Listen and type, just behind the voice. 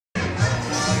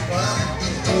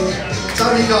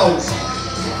Tony Goals.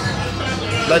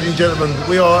 Ladies and gentlemen,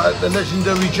 we are at the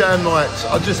legendary Jam Nights.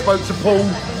 I just spoke to Paul.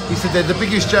 He said they're the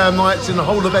biggest jam nights in the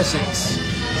whole of Essex.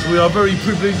 So we are very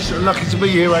privileged and lucky to be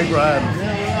here, Abraham.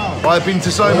 I've been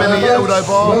to so many Eldo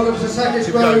Bar. Welcome to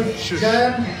Sackett Grove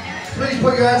Jam. Please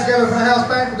put your hands together for the house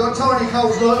band. We've got Tony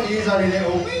Coles, look, he is only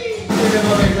little. Give him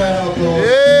a big round of applause.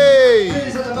 Yay!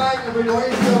 Please at the back, and we've got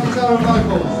Israel guitar and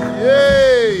vocals.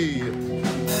 Yay!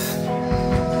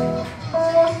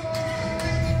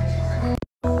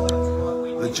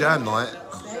 The Jam Night.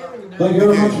 Thank you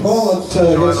very much, Paul. Let's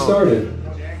get started.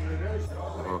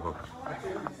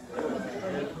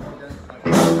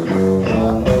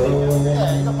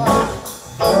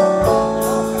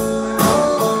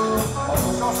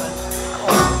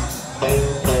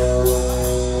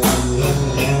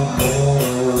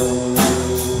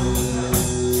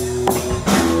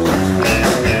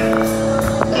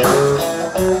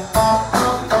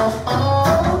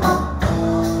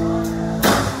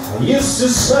 Used to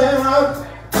sail out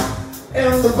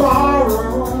in the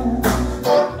barroom,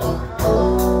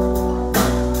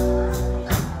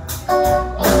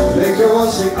 liquor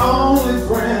was the only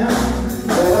friend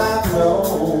that I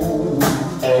know.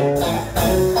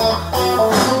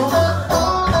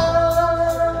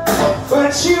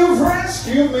 But you've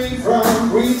rescued me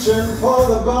from reaching for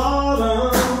the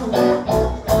bottom.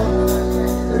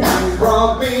 You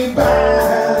brought me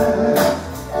back,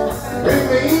 bring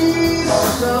me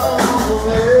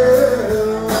somewhere.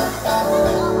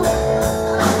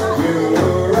 You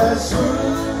were as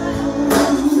smooth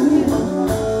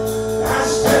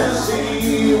as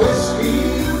Tennessee whiskey.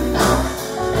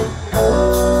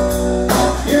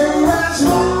 You're as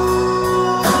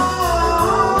warm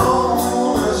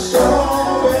as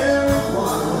strawberry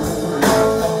wine.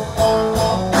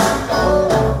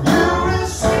 You're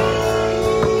as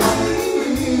sweet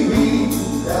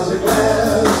as a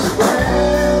glass of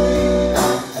brandy.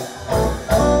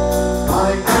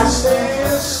 I stay a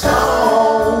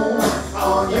stone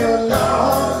on your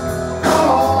love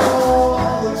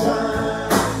all the time.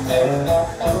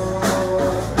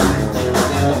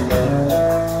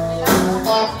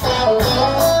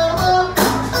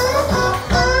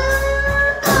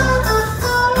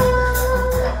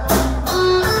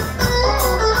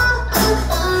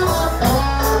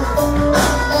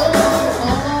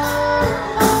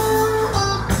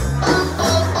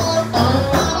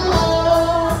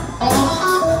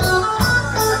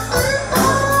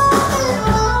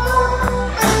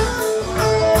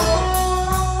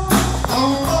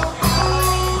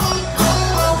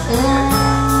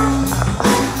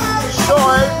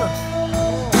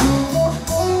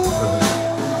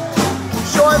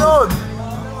 Shine on!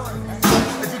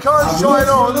 If you can't shine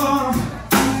on,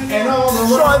 And all the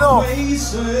shine wrong on!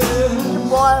 places.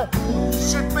 Why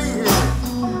should be here?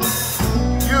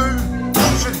 You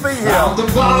should be here. Out the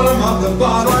bottom of the Shine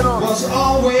bottle on. was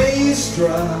always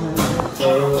dry.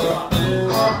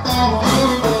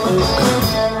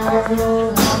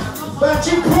 But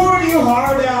you poured your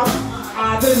heart out,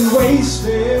 I didn't waste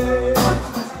it.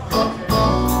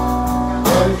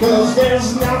 Because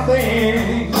there's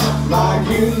nothing like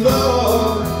you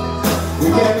love. You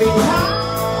get me high.